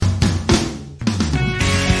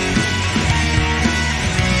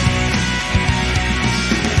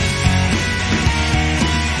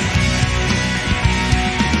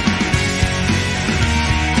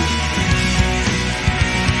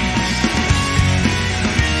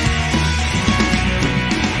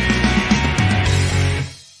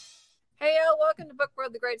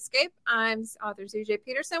Great Escape. I'm author CJ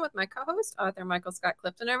Peterson with my co-host, author Michael Scott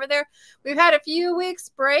Clifton over there. We've had a few weeks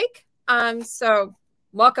break. So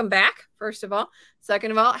welcome back, first of all.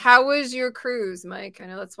 Second of all, how was your cruise, Mike? I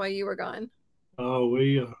know that's why you were gone. Oh,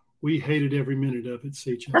 we hated every minute of it,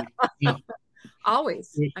 CJ. Yeah.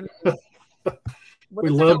 Always. I mean, we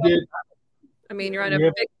loved it. I mean, you're on a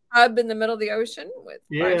big hub in the middle of the ocean with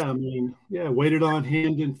waited on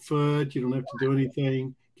hand and foot. You don't have to do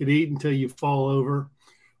anything. Could eat until you fall over.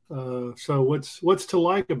 So what's to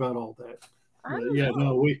like about all that?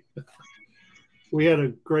 We had a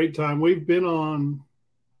great time. We've been on.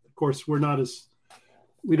 Of course, we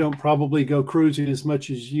don't probably go cruising as much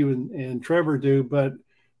as you and Trevor do, but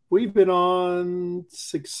we've been on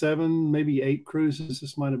 6, 7, maybe 8 cruises.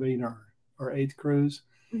 This might have been our 8th cruise.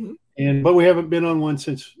 Mm-hmm. But we haven't been on one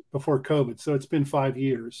since before COVID, so it's been 5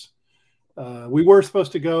 years. We were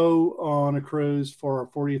supposed to go on a cruise for our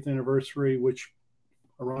 40th anniversary, which,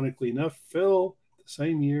 ironically enough, fell the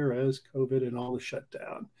same year as COVID and all the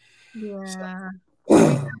shutdown. Yeah,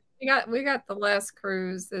 so, we got the last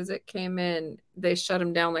cruise as it came in. They shut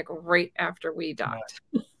them down like right after we docked.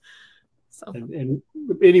 Yeah. So and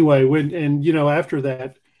anyway, after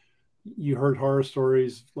that, you heard horror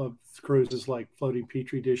stories of cruises like floating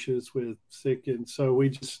petri dishes with sick, and so we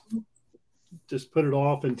just put it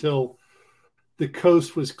off until the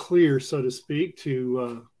coast was clear, so to speak,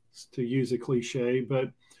 to use a cliche.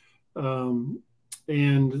 But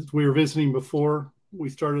and we were visiting before we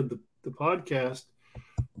started the podcast.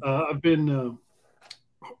 I've been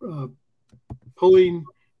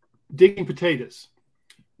digging potatoes.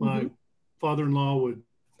 My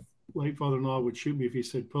late father-in-law would shoot me if he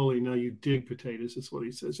said pulling. No, you dig potatoes. That's what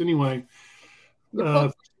he says. Anyway, for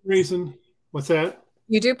some reason, what's that?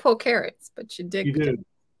 You do pull carrots, but you dig. You do.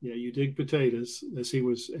 Yeah, you dig potatoes, as he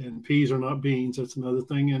was, and peas are not beans. That's another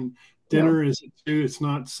thing. And dinner is too. It's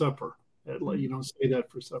not supper. You don't say that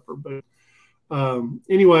for supper. But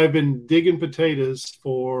anyway, I've been digging potatoes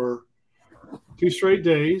for 2 straight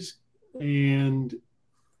days, and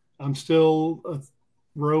I'm still a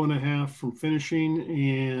row and a half from finishing.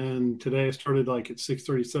 And today I started like at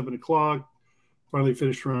 6:30, 7 o'clock. Finally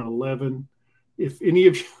finished around 11. If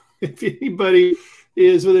anybody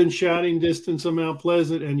is within shouting distance of Mount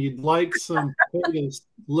Pleasant and you'd like some potatoes,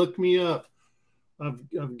 look me up.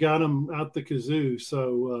 I've got them out the kazoo.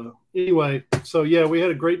 So anyway, we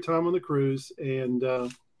had a great time on the cruise, and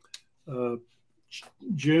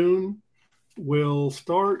June will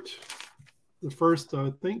start the first,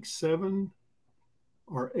 I think, 7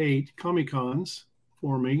 or 8 Comic-Cons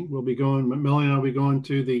for me. Melanie and I will be going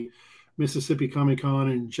to the Mississippi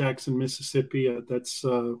Comic-Con in Jackson, Mississippi. That's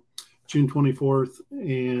June 24th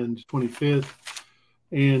and 25th.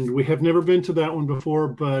 And we have never been to that one before,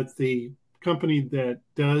 but the company that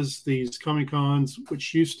does these Comic-Cons,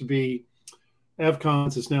 which used to be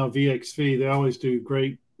AvCons, is now VXV. They always do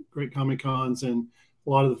great Comic-Cons, and a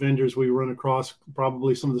lot of the vendors we run across,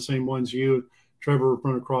 probably some of the same ones you, Trevor,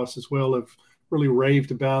 run across as well, have really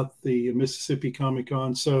raved about the Mississippi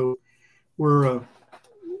Comic-Con. So we're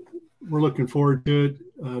looking forward to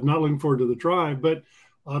it. Not looking forward to the drive, but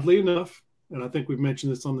oddly enough, and I think we've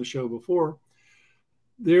mentioned this on the show before,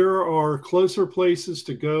 there are closer places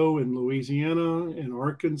to go in Louisiana and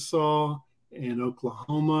Arkansas and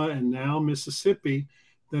Oklahoma and now Mississippi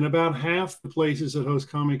than about half the places that host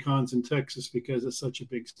Comic-Cons in Texas, because it's such a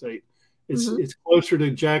big state. It's closer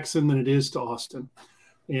to Jackson than it is to Austin.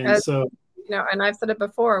 And and I've said it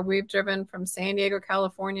before, we've driven from San Diego,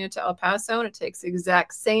 California to El Paso, and it takes the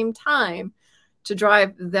exact same time to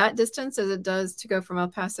drive that distance as it does to go from El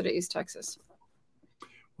Paso to East Texas.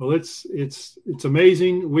 Well, it's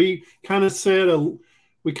amazing. We kind of set a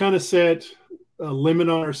limit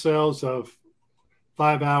on ourselves of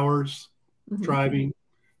 5 hours driving,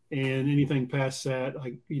 and anything past that,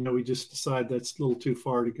 we just decide that's a little too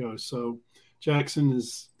far to go. So Jackson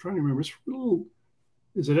is trying to remember.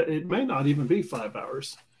 It may not even be 5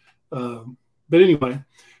 hours, but anyway,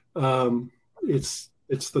 it's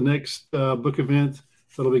the next book event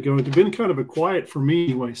that'll be going to. Been kind of a quiet for me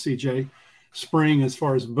anyway, CJ. Spring as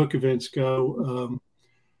far as book events go,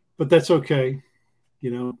 but that's okay,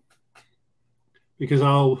 because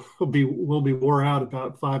we'll be wore out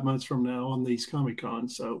about 5 months from now on these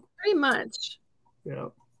Comic-Cons. So pretty much,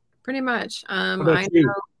 pretty much. I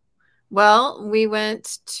know. Well, we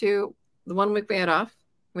went to the 1 week we had off,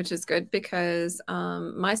 which is good because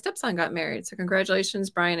my stepson got married. So congratulations,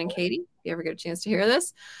 Brian and Katie. If you ever get a chance to hear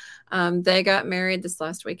this, they got married this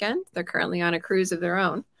last weekend. They're currently on a cruise of their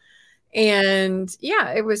own. And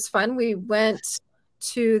it was fun. We went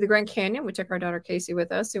to the Grand Canyon. We took our daughter Casey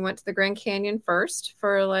with us. We went to the Grand Canyon first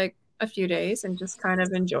for like a few days and just kind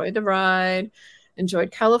of enjoyed the ride,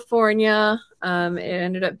 enjoyed California. It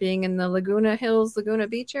ended up being in the Laguna Hills, Laguna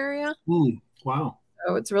Beach area. Wow.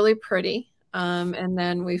 So it's really pretty. And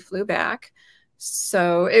then we flew back.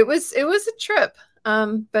 So it was a trip.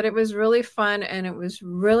 But it was really fun and it was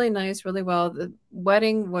really nice, really well. The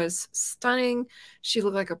wedding was stunning. She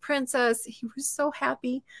looked like a princess. He was so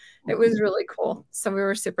happy. It was really cool. So we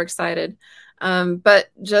were super excited. But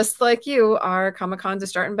just like you, our Comic Cons are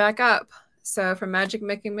starting back up. So for Magic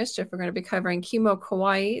Making Mischief, we're going to be covering Kimo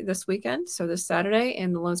Kauai this weekend. So this Saturday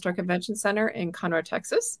in the Lone Star Convention Center in Conroe,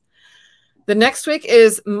 Texas. The next week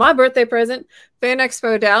is my birthday present, Fan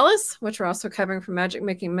Expo Dallas, which we're also covering for Magic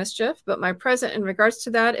Making Mischief. But my present in regards to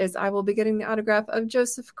that is I will be getting the autograph of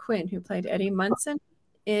Joseph Quinn, who played Eddie Munson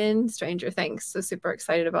in Stranger Things. So super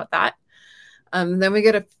excited about that. Then we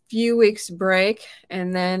get a few weeks break.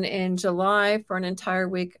 And then in July for an entire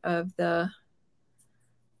week of the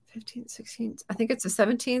 15th, 16th, I think it's the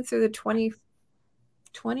 17th through the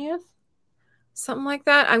 20th. Something like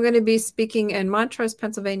that. I'm going to be speaking in Montrose,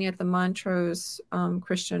 Pennsylvania at the Montrose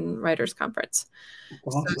Christian Writers Conference.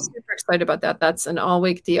 Awesome. So super excited about that. That's an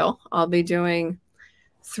all-week deal. I'll be doing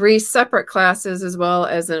 3 separate classes as well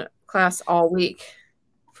as a class all week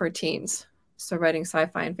for teens. So writing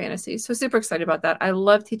sci-fi and fantasy. So super excited about that. I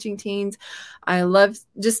love teaching teens. I love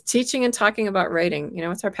just teaching and talking about writing. You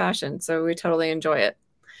know, it's our passion. So we totally enjoy it.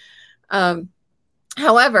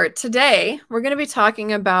 However, today we're going to be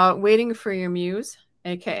talking about waiting for your muse,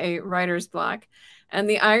 aka writer's block. And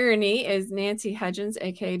the irony is Nancy Hedgens,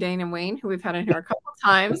 aka Dana Wayne, who we've had on here a couple of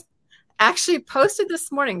times, actually posted this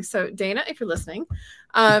morning. So Dana, if you're listening,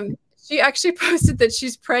 she actually posted that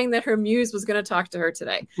she's praying that her muse was going to talk to her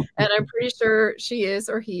today. And I'm pretty sure she is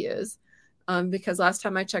or he is. Because last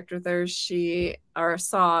time I checked with her, she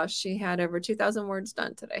had over 2,000 words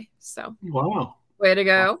done today. So wow, way to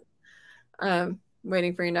go.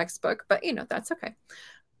 Waiting for your next book, but you know, that's okay.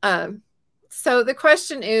 So the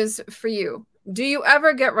question is for you, do you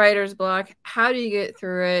ever get writer's block? How do you get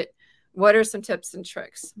through it? What are some tips and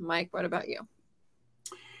tricks? Mike, what about you?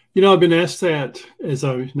 You know, I've been asked that, as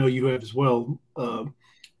I know you have as well. I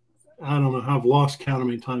don't know how I've lost count how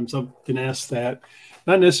many times I've been asked that,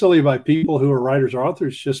 not necessarily by people who are writers or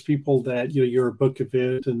authors, just people that, you know, you're a book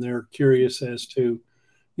event and they're curious as to,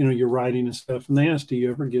 you know, your writing and stuff. And they ask, do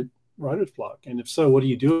you ever get writer's block? And if so, what do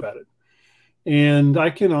you do about it? And I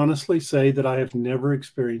can honestly say that I have never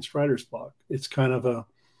experienced writer's block. It's kind of a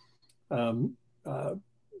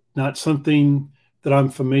not something that I'm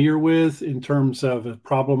familiar with in terms of a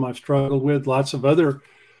problem I've struggled with. Lots of other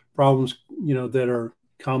problems, you know, that are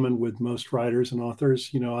common with most writers and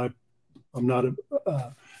authors, you know, I'm not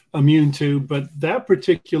immune to, but that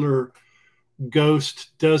particular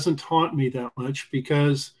ghost doesn't haunt me that much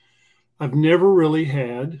because I've never really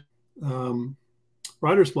had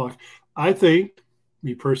writer's block. I think,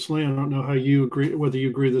 me personally, I don't know how you agree, whether you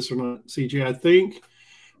agree with this or not, CJ. I think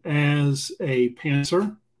as a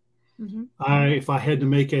pantser, if I had to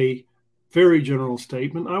make a very general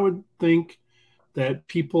statement, I would think that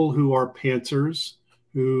people who are pantsers,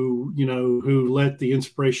 who, you know, who let the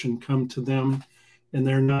inspiration come to them and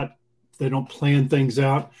they don't plan things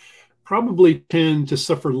out, probably tend to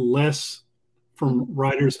suffer less from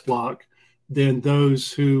writer's block than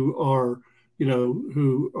those who are, you know,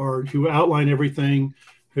 who outline everything,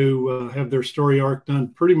 who have their story arc done,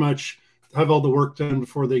 pretty much have all the work done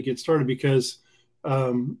before they get started, because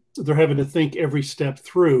they're having to think every step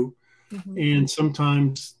through. And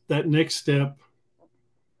sometimes that next step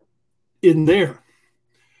isn't there.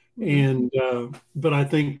 And but I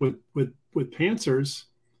think with pantsers,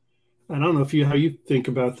 I don't know how you think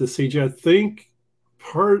about this, CJ. I think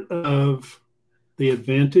part of the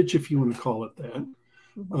advantage, if you want to call it that,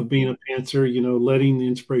 of being a pantser, you know, letting the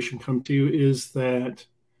inspiration come to you, is that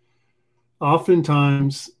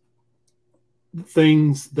oftentimes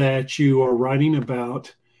things that you are writing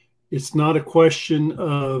about, it's not a question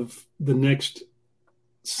of the next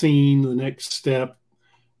scene, the next step,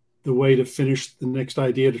 the way to finish the next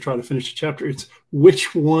idea to try to finish the chapter. It's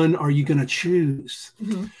which one are you going to choose,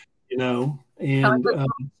 you know? And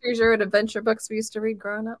choose your adventure books we used to read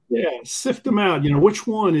growing up. Yeah, sift them out. You know, which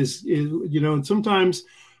one is, you know, and sometimes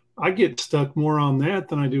I get stuck more on that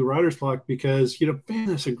than I do writer's block because, you know, man,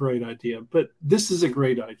 that's a great idea, but this is a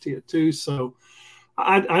great idea too. So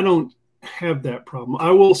I don't have that problem.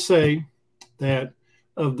 I will say that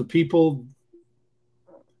of the people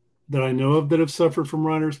that I know of that have suffered from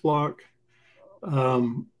writer's block,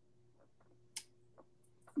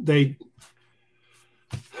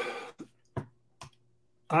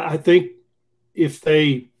 I think if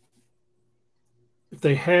they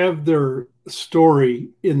have their story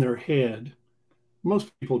in their head.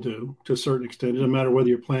 Most people do to a certain extent. It doesn't matter whether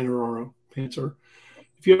you're a planner or a pantser.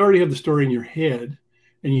 If you already have the story in your head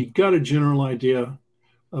and you've got a general idea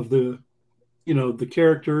of the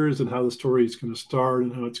characters and how the story is going to start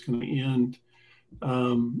and how it's going to end,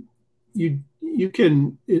 you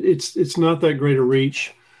can it's not that great a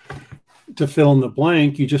reach to fill in the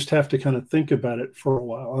blank. You just have to kind of think about it for a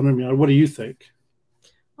while. I mean, what do you think?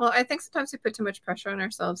 Well, I think sometimes we put too much pressure on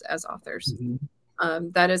ourselves as authors. Mm-hmm.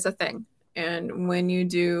 That is a thing. And when you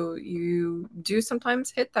do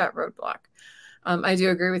sometimes hit that roadblock. I do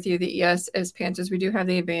agree with you that yes, as Panthers, we do have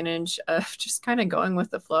the advantage of just kind of going with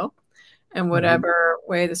the flow and whatever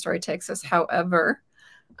way the story takes us. However,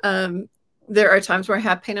 there are times where I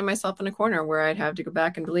have painted myself in a corner where I'd have to go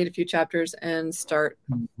back and delete a few chapters and start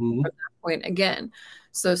Mm-hmm. from that point again.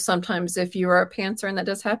 So sometimes if you are a pantser and that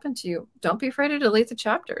does happen to you, don't be afraid to delete the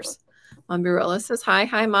chapters. Mombirilla says, hi,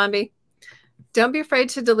 Mombi. Don't be afraid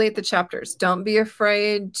to delete the chapters. Don't be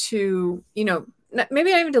afraid to,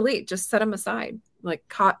 maybe not even delete, just set them aside. Like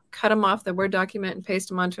cut them off the Word document and paste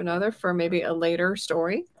them onto another for maybe a later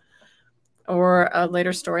story or a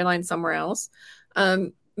later storyline somewhere else.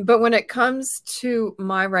 But when it comes to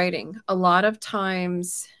my writing, a lot of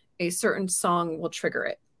times a certain song will trigger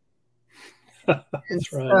it.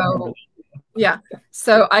 That's right. So, yeah.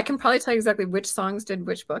 So I can probably tell you exactly which songs did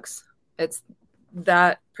which books. It's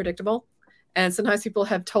that predictable. And sometimes people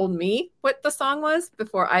have told me what the song was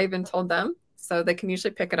before I even told them. So they can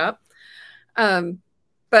usually pick it up.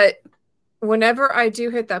 But whenever I do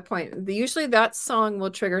hit that point, usually that song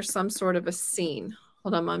will trigger some sort of a scene.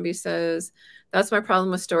 Hold on, Mombi says, that's my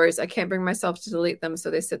problem with stories. I can't bring myself to delete them, so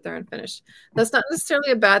they sit there and finish. That's not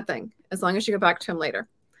necessarily a bad thing, as long as you go back to them later.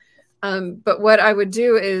 But what I would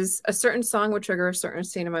do is a certain song would trigger a certain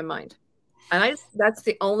scene in my mind. And that's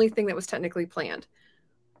the only thing that was technically planned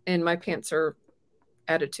in my pantser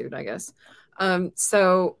attitude, I guess.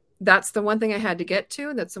 So that's the one thing I had to get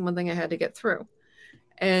to. That's the one thing I had to get through.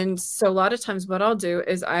 And so a lot of times what I'll do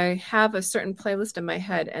is I have a certain playlist in my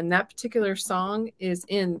head, and that particular song is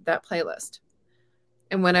in that playlist.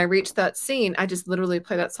 And when I reach that scene, I just literally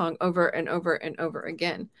play that song over and over and over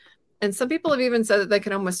again. And some people have even said that they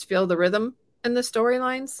can almost feel the rhythm in the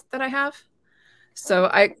storylines that I have. So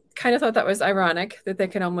I kind of thought that was ironic that they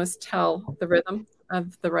can almost tell the rhythm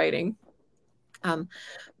of the writing.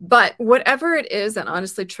 But whatever it is that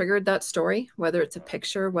honestly triggered that story, whether it's a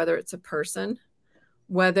picture, whether it's a person,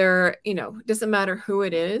 whether, it doesn't matter who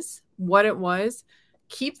it is, what it was,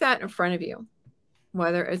 keep that in front of you.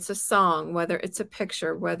 Whether it's a song, whether it's a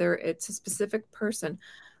picture, whether it's a specific person,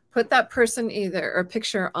 put that person either or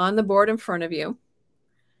picture on the board in front of you,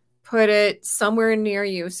 put it somewhere near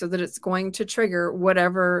you so that it's going to trigger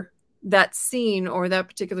whatever that scene or that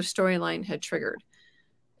particular storyline had triggered.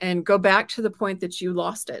 And go back to the point that you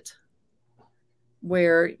lost it,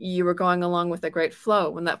 where you were going along with a great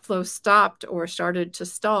flow. When that flow stopped or started to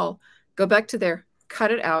stall, go back to there,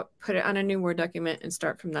 cut it out, put it on a new Word document, and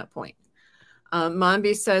start from that point.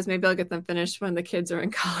 Mombi says, maybe I'll get them finished when the kids are in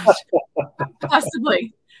college.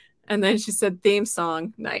 Possibly. And then she said, theme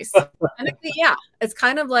song. Nice. And yeah, it's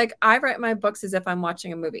kind of like I write my books as if I'm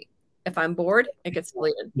watching a movie. If I'm bored, it gets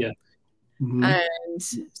deleted. Yeah. Mm-hmm. And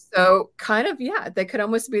so kind of, yeah, they could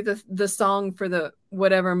almost be the song for the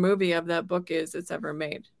whatever movie of that book is it's ever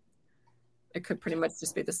made. It could pretty much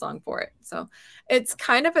just be the song for it. So it's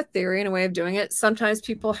kind of a theory and a way of doing it. Sometimes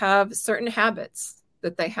people have certain habits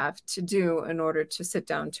that they have to do in order to sit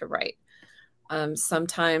down to write.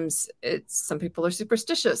 Sometimes some people are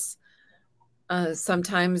superstitious.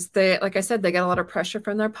 Sometimes they, like I said, they get a lot of pressure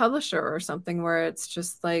from their publisher or something where it's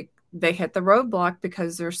just like they hit the roadblock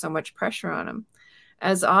because there's so much pressure on them.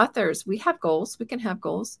 As authors, we have goals. We can have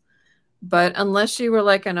goals. But unless you were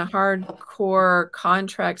like in a hardcore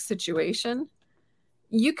contract situation,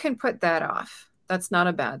 you can put that off. That's not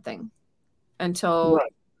a bad thing until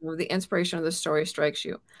the inspiration of the story strikes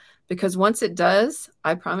you. Because once it does,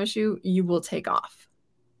 I promise you, you will take off.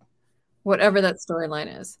 Whatever that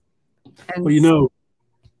storyline is. And well,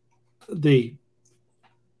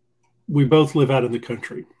 we both live out in the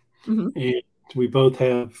country, mm-hmm. and we both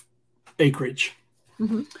have acreage.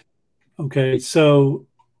 Mm-hmm. Okay, so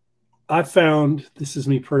I found, this is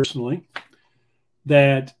me personally,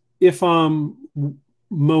 that if I'm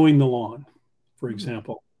mowing the lawn, for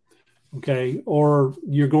example, okay, or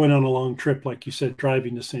you're going on a long trip, like you said,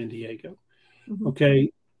 driving to San Diego,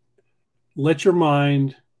 okay, let your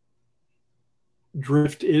mind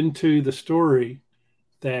drift into the story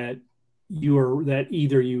that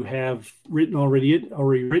either you have already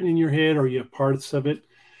written in your head or you have parts of it,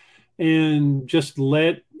 and just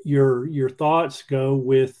let your thoughts go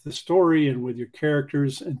with the story and with your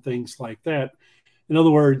characters and things like that. In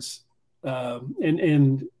other words,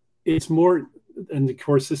 and it's more, and of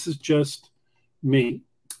course this is just me,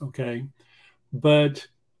 okay, but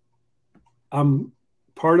I'm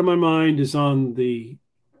part of my mind is on the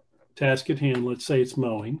task at hand. Let's say it's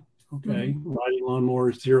mowing, Mm-hmm. okay, riding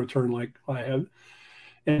lawnmowers, zero turn like I have,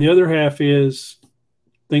 and the other half is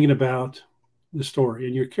thinking about the story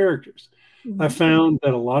and your characters. I Mm-hmm. found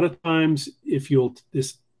that a lot of times, if you'll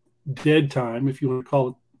this dead time, if you want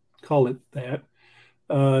to call it that,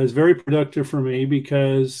 is very productive for me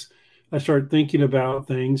because I start thinking about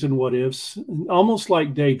things and what ifs, almost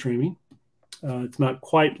like daydreaming. It's not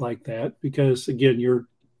quite like that because again, you're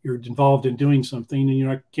involved in doing something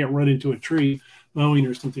and can't run into a tree mowing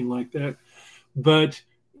or something like that. But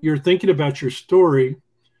you're thinking about your story,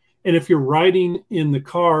 and if you're riding in the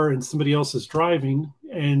car and somebody else is driving,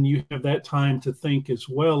 and you have that time to think as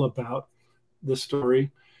well about the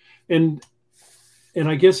story, and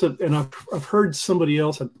I guess and I've heard somebody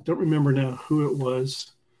else, I don't remember now who it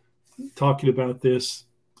was, talking about this.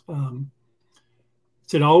 Um,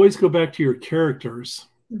 Said always go back to your characters,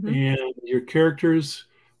 Mm-hmm. and your characters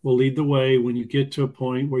will lead the way when you get to a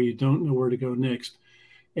point where you don't know where to go next.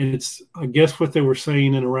 And it's, I guess, what they were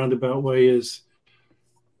saying in a roundabout way is,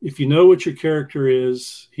 if you know what your character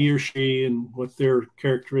is, he or she, and what their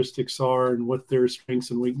characteristics are and what their strengths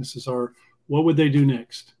and weaknesses are, what would they do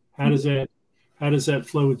next? How does that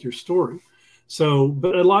flow with your story? So,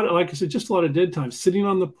 but a lot, like I said, just a lot of dead time sitting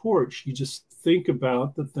on the porch. You just think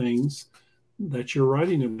about the things that you're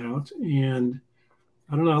writing about, and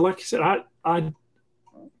I don't know. Like I said,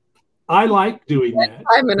 I like doing that.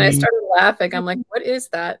 Time I and I mean, started laughing. I'm like, what is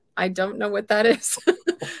that? I don't know what that is.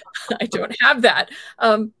 I don't have that.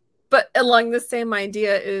 But along the same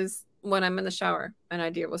idea is when I'm in the shower, an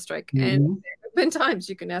idea will strike. And mhm, there have been times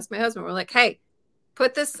you can ask my husband, we're like, hey,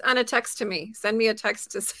 put this on a text to me. Send me a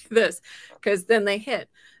text to say this, because then they hit.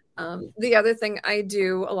 The other thing I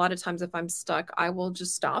do a lot of times if I'm stuck, I will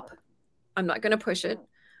just stop. I'm not going to push it.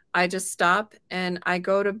 I just stop and I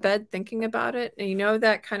go to bed thinking about it. And you know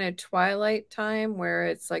that kind of twilight time where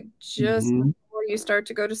it's like just mhm. before you start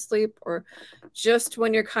to go to sleep or just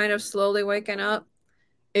when you're kind of slowly waking up,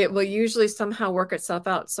 it will usually somehow work itself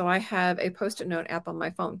out. So I have a post-it note app on my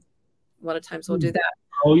phone. A lot of times we'll do that.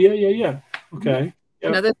 Oh yeah, yeah, yeah. Mhm. Okay. Yep.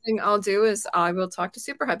 Another thing I'll do is I will talk to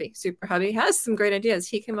Super Hubby. Super Hubby has some great ideas.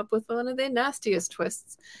 He came up with one of the nastiest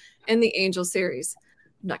twists in the Angel series.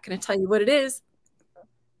 I'm not going to tell you what it is.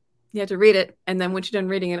 You have to read it, and then once you're done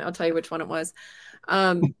reading it, I'll tell you which one it was.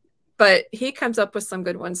 Um, but he comes up with some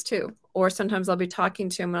good ones too. Or sometimes I'll be talking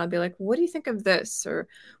to him and I'll be like, "What do you think of this?" Or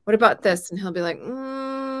 "What about this?" And he'll be like,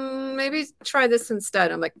 "Maybe try this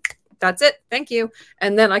instead." I'm like, "That's it, thank you."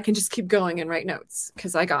 And then I can just keep going and write notes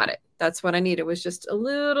because I got it. That's what I needed, was just a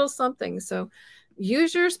little something. So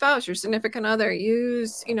use your spouse, your significant other,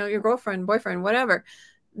 use your girlfriend, boyfriend, whatever.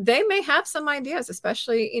 They may have some ideas,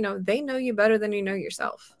 especially they know you better than you know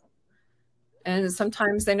yourself. And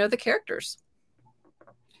sometimes they know the characters.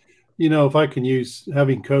 If I can use,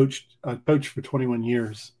 having coached, I coached for 21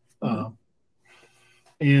 years, Mhm.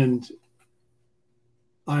 and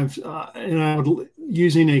I would,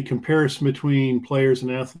 using a comparison between players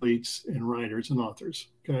and athletes and writers and authors.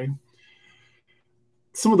 Okay,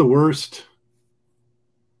 some of the worst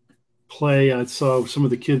play I saw, some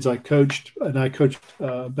of the kids I coached, and I coached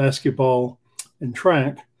basketball and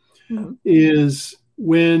track, Mhm. is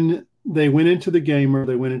when they went into the game or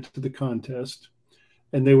they went into the contest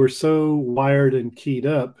and they were so wired and keyed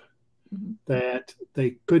up Mhm. that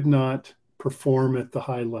they could not perform at the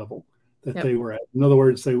high level that Yep. they were at. In other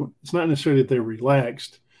words, it's not necessarily that they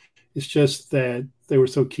relaxed. It's just that they were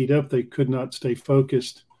so keyed up they could not stay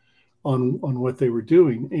focused on what they were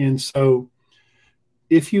doing. And so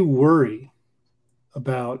if you worry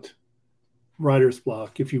about writer's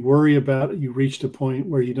block, if you worry about you reached a point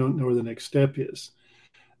where you don't know where the next step is,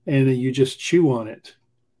 and you just chew on it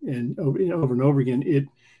and over and over again,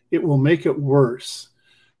 it will make it worse.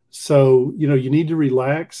 So you need to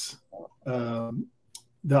relax.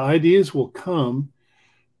 The ideas will come,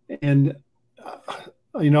 and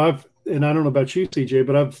I've and I don't know about you, CJ,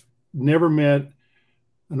 but I've never met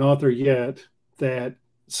an author yet that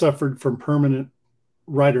suffered from permanent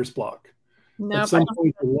writer's block. At Nope. I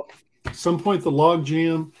don't. some point, the log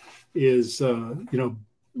jam is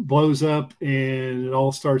blows up and it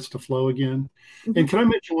all starts to flow again. Mhm. And can I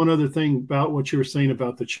mention one other thing about what you were saying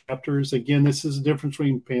about the chapters? Again, this is the difference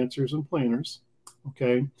between pantsers and planners.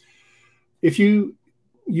 Okay, if you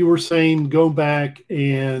were saying go back,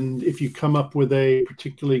 and if you come up with a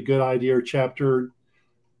particularly good idea or chapter,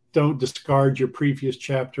 don't discard your previous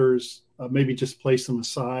chapters. Maybe just place them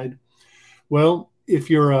aside. Well, if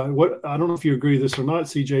you're what I don't know if you agree with this or not,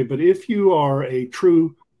 CJ, but if you are a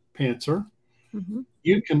true pantser, Mm-hmm.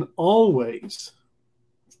 you can always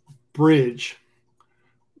bridge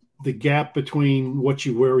the gap between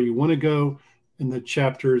where you want to go and the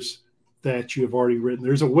chapters that you have already written.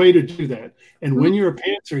 There's a way to do that. And when you're a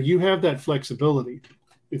pantser, you have that flexibility.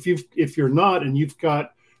 If you're not and you've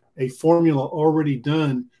got a formula already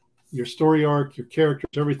done, your story arc, your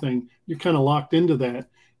characters, everything, you're kind of locked into that.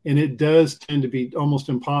 And it does tend to be almost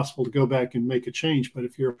impossible to go back and make a change. But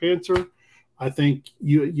if you're a pantser, I think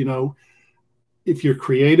you know, if you're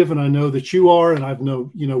creative, and I know that you are, and I've know,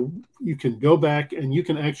 you know, you can go back and you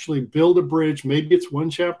can actually build a bridge. Maybe it's one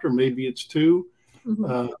chapter, maybe it's two,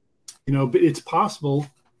 Mm-hmm. you know, but it's possible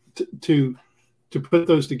to put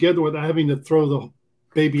those together without having to throw the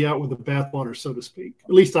baby out with the bathwater, so to speak.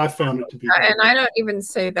 At least I found it to be that And way. I don't even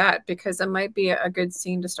say that because it might be a good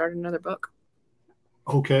scene to start another book.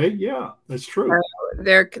 Okay, yeah, that's true.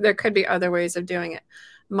 There could be other ways of doing it.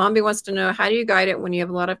 Mombi wants to know, how do you guide it when you have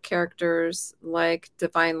a lot of characters like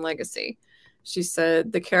Divine Legacy? She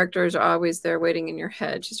said the characters are always there waiting in your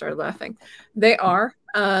head. She started laughing. They are.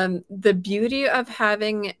 The beauty of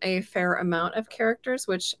having a fair amount of characters,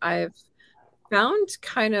 which I've found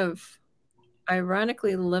kind of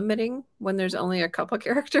ironically limiting when there's only a couple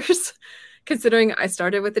characters. Considering I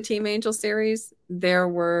started with the Team Angel series, there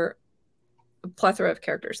were a plethora of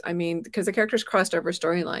characters. I mean, because the characters crossed over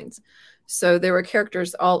storylines. So there were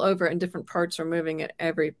characters all over and different parts were moving at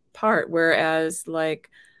every part. Whereas, like,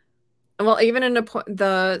 well, even in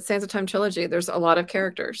the Sands of Time trilogy, there's a lot of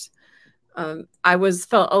characters. I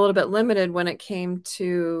felt a little bit limited when it came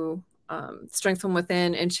to Strength from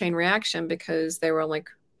Within and Chain Reaction because they were like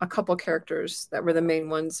a couple characters that were the main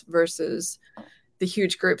ones versus the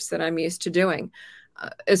huge groups that I'm used to doing.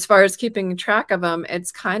 As far as keeping track of them,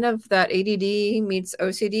 it's kind of that ADD meets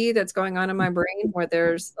OCD that's going on in my brain where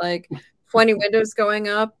there's like 20 windows going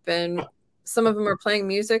up and some of them are playing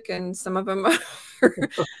music and some of them are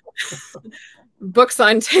books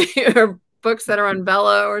on tape or books that are on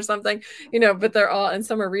Velo or something, you know, but they're all, and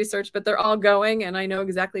some are research, but they're all going and I know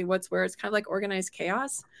exactly what's where. It's kind of like organized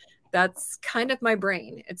chaos. That's kind of my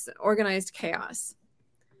brain. It's organized chaos.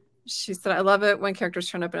 She said, I love it when characters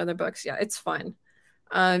turn up in other books. Yeah, it's fun.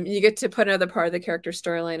 You get to put another part of the character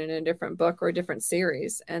storyline in a different book or a different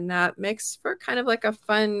series. And that makes for kind of like a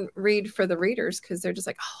fun read for the readers because they're just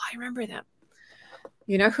like, oh, I remember them.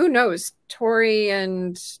 You know, who knows? Tori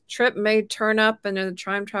and Trip may turn up in a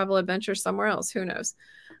time travel adventure somewhere else. Who knows?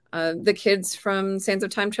 The kids from Sands of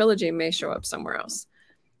Time trilogy may show up somewhere else.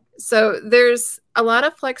 So there's a lot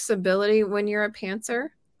of flexibility when you're a pantser.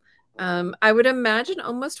 I would imagine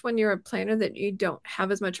almost when you're a planner that you don't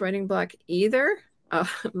have as much writing block either.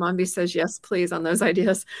 Mombi says yes, please, on those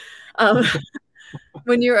ideas. Um,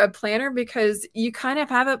 when you're a planner, because you kind of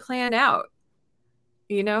have it planned out,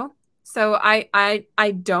 you know? So I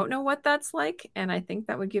don't know what that's like, and I think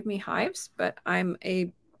that would give me hives, but I'm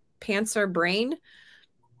a pantser brain,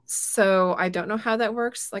 so I don't know how that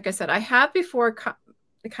works. Like I said, I have before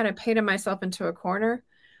kind of painted myself into a corner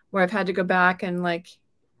where I've had to go back and like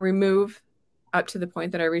remove up to the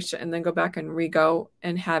point that I reached it and then go back and re-go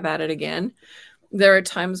and have at it again. There are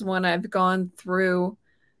times when I've gone through,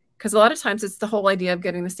 because a lot of times it's the whole idea of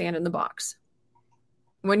getting the sand in the box.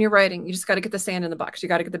 When you're writing, you just got to get the sand in the box. You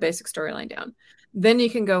got to get the basic storyline down. Then you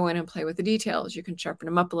can go in and play with the details. You can sharpen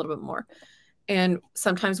them up a little bit more. And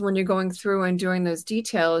sometimes when you're going through and doing those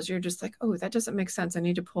details, you're just like, oh, that doesn't make sense. I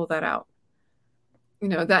need to pull that out. You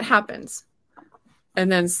know, that happens.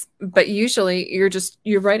 And then, but usually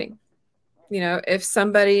you're writing. You know, if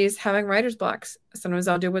somebody's having writer's blocks, sometimes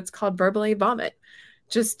I'll do what's called verbally vomit.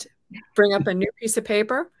 Just bring up a new piece of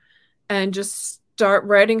paper and just start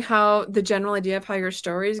writing how the general idea of how your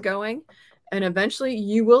story is going. And eventually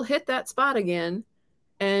you will hit that spot again.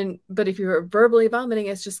 But if you're verbally vomiting,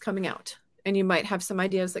 it's just coming out. And you might have some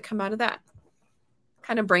ideas that come out of that.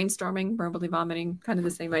 Kind of brainstorming, verbally vomiting, kind of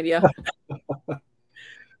the same idea.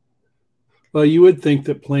 Well, you would think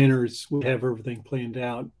that planners would have everything planned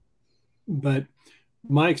out, but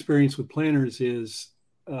my experience with planners is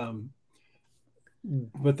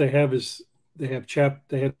what they have is they have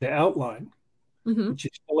the outline, Mm-hmm. but you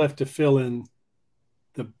still have to fill in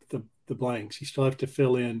the blanks. You still have to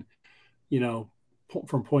fill in, you know,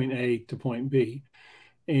 from point A to point B,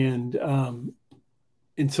 and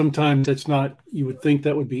sometimes that's not. You would think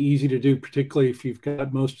that would be easy to do, particularly if you've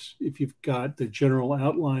got the general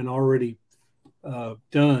outline already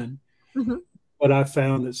done. Mm-hmm. But I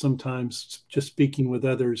found that sometimes just speaking with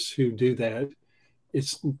others who do that,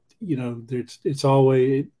 it's it's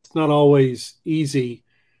not always easy.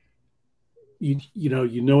 You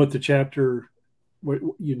know what the chapter,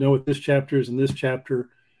 you know what this chapter is in this chapter,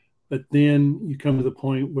 but then you come to the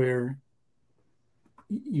point where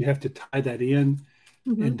you have to tie that in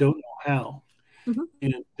Mm-hmm. and don't know how. Mm-hmm.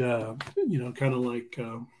 And kind of like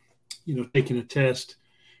taking a test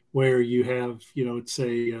where you have, it's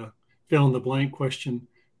a fill in the blank question,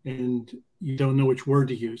 and you don't know which word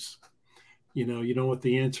to use. You know what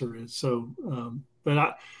the answer is. So, but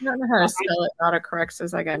I don't know how to spell it. Autocorrect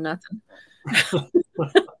says I got nothing.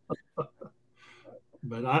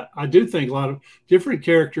 but I do think a lot of different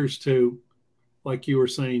characters too, like you were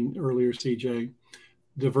saying earlier, CJ,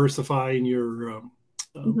 diversifying your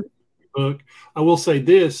Mm-hmm. book. I will say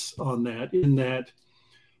this on that, in that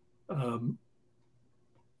um,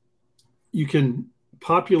 you can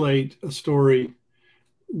populate a story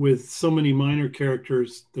with so many minor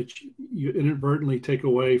characters that you inadvertently take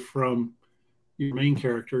away from your main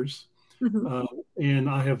characters. Mm-hmm. Uh, and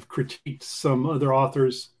I have critiqued some other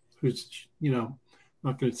authors who's, not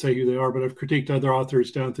going to say who they are, but I've critiqued other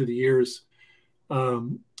authors down through the years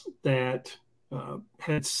um, that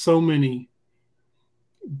had so many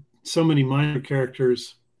minor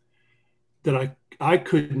characters that I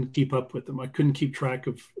couldn't keep up with them. I couldn't keep track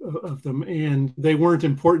of them, and they weren't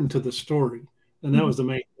important to the story, and that Mm-hmm. was the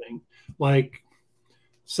main thing. Like,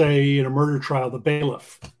 say in a murder trial, the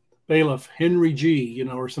bailiff Henry G,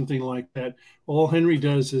 or something like that. All Henry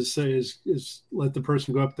does is let the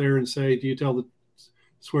person go up there and say, "Do you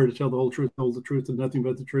swear to tell the whole truth, and nothing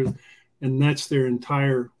but the truth?" And that's their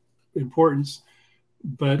entire importance.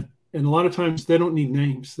 But and a lot of times they don't need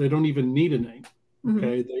names. They don't even need a name. Mm-hmm.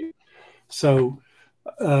 Okay, so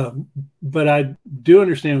um, but I do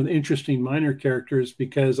understand with interesting minor characters,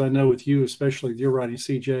 because I know with you, especially you're writing,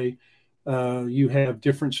 CJ, you have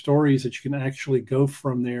different stories that you can actually go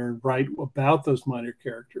from there and write about those minor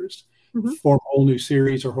characters, Mm-hmm. form whole new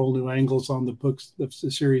series or whole new angles on the books, the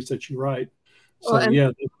series that you write. Well, So and yeah,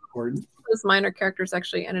 that's important. those minor characters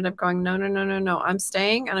actually ended up going, no, no, no, no, no. I'm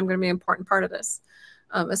staying, and I'm going to be an important part of this.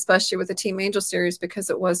 Especially with the Team Angel series, because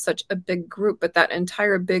it was such a big group, but that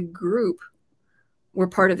entire big group were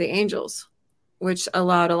part of the Angels, which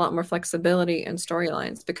allowed a lot more flexibility in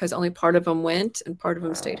storylines because only part of them went and part of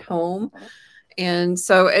them stayed home. And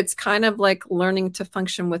so it's kind of like learning to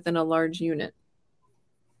function within a large unit.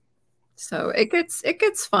 So it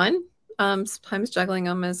gets fun. Sometimes juggling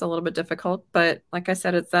them is a little bit difficult, but like I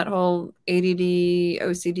said, it's that whole ADD,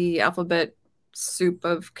 OCD, alphabet soup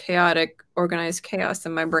of chaotic, organized chaos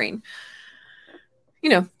in my brain. You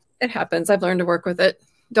know, it happens. I've learned to work with it.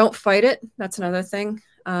 Don't fight it. That's another thing.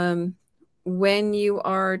 When you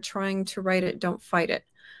are trying to write it, don't fight it.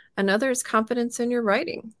 Another is confidence in your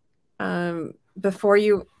writing. Before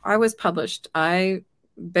I was published, I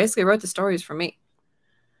basically wrote the stories for me.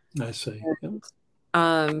 I see.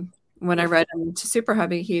 Yep. When I read them to Super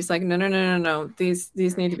Hubby, he's like, no, no, no, no, no. These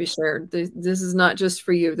need to be shared. This is not just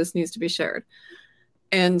for you. This needs to be shared.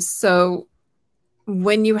 And so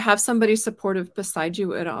when you have somebody supportive beside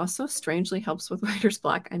you, it also strangely helps with writer's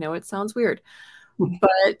block. I know it sounds weird,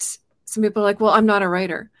 but some people are like, well, I'm not a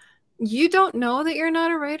writer. You don't know that you're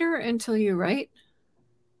not a writer until you write.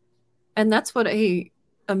 And that's what a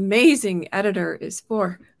amazing editor is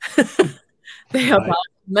for. They help Right. out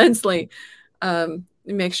immensely.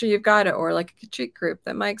 Make sure you've got it, or like a critique group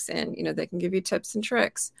that Mike's in, they can give you tips and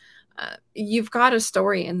tricks. You've got a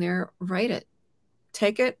story in there, write it,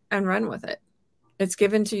 take it and run with it. It's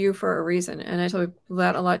given to you for a reason. And I tell people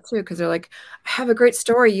that a lot too, because they're like, I have a great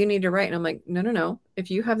story you need to write. And I'm like, no, no, no. If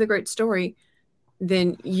you have the great story,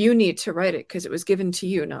 then you need to write it because it was given to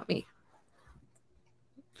you, not me.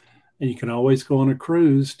 And you can always go on a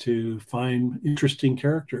cruise to find interesting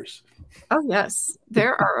characters. Oh, yes.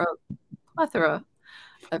 There are a plethora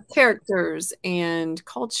of characters and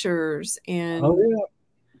cultures Oh and yeah, yeah,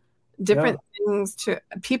 different things to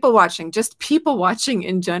people watching. Just people watching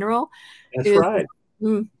in general that's is right.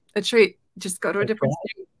 a treat. Just go to a That's different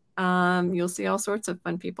right. state. You'll see all sorts of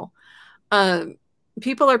fun people. Um,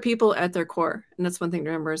 People are people at their core, and that's one thing to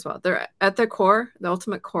remember as well. They're at their core, the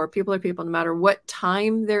ultimate core. People are people, no matter what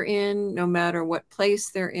time they're in, no matter what place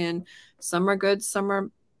they're in. Some are good, some are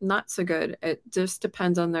not so good. It just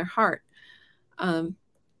depends on their heart. Um,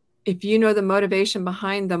 if you know the motivation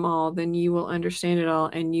behind them all, then you will understand it all,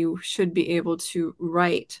 and you should be able to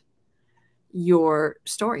write your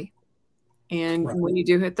story. And Right. when you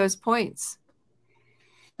do hit those points,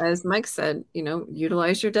 as Mike said,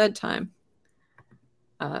 utilize your dead time.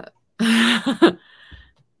 Uh, as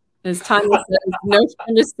Tanya says, no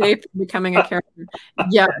friend is safe from becoming a character.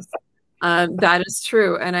 Yes, That is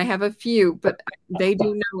true. And I have a few, but they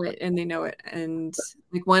do know it and they know it. And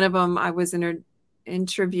like one of them, I was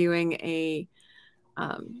interviewing a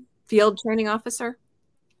field training officer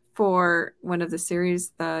for one of the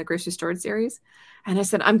series, the Grocery Stored series. And I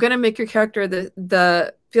said, I'm going to make your character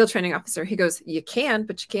the field training officer. He goes, you can,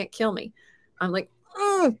 but you can't kill me. I'm like,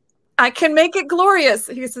 I can make it glorious.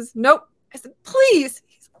 He says, nope. I said, please.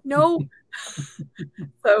 No.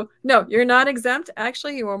 So, no, you're not exempt.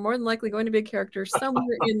 Actually, you are more than likely going to be a character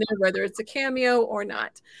somewhere in there, whether it's a cameo or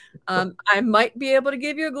not. I might be able to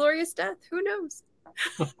give you a glorious death. Who knows?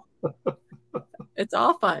 It's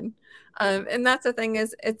all fun. And that's the thing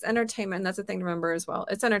is it's entertainment. That's the thing to remember as well.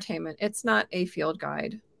 It's entertainment. It's not a field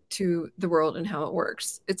guide to the world and how it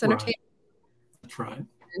works. It's entertainment. Right. That's right.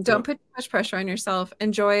 And don't put too much pressure on yourself.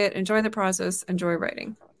 Enjoy it. Enjoy the process. Enjoy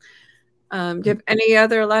writing. Do you have any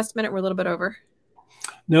other last minute? We're a little bit over.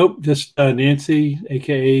 Nope. Just Nancy,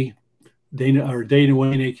 aka Dana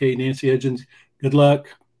Wayne, aka Nancy Edgens. Good luck.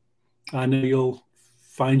 I know you'll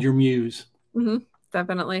find your muse.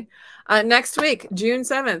 Definitely. Next week, June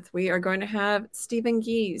 7th, we are going to have Stephen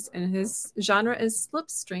Gies, and his genre is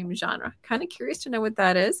slipstream genre. Kind of curious to know what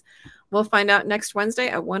that is. We'll find out next Wednesday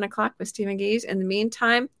at 1 o'clock with Stephen Gies. In the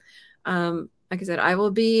meantime, like I said, I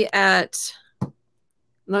will be at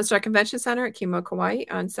Lone Star Convention Center at Kimo, Kauai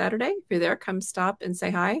on Saturday. If you're there, come stop and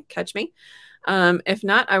say hi, catch me. If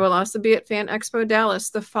not, I will also be at Fan Expo Dallas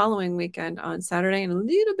the following weekend on Saturday and a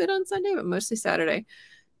little bit on Sunday, but mostly Saturday.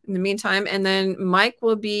 In the meantime, and then Mike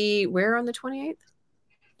will be where on the 28th?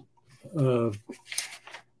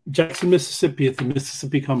 Jackson, Mississippi at the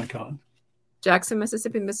Mississippi Comic Con. Jackson,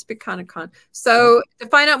 Mississippi Comic Con. So to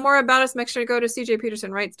find out more about us, make sure to go to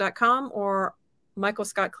cjpetersonwrites.com or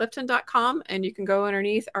michaelscottclifton.com, and you can go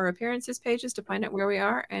underneath our appearances pages to find out where we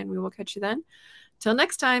are, and we will catch you then. Till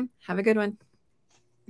next time, have a good one.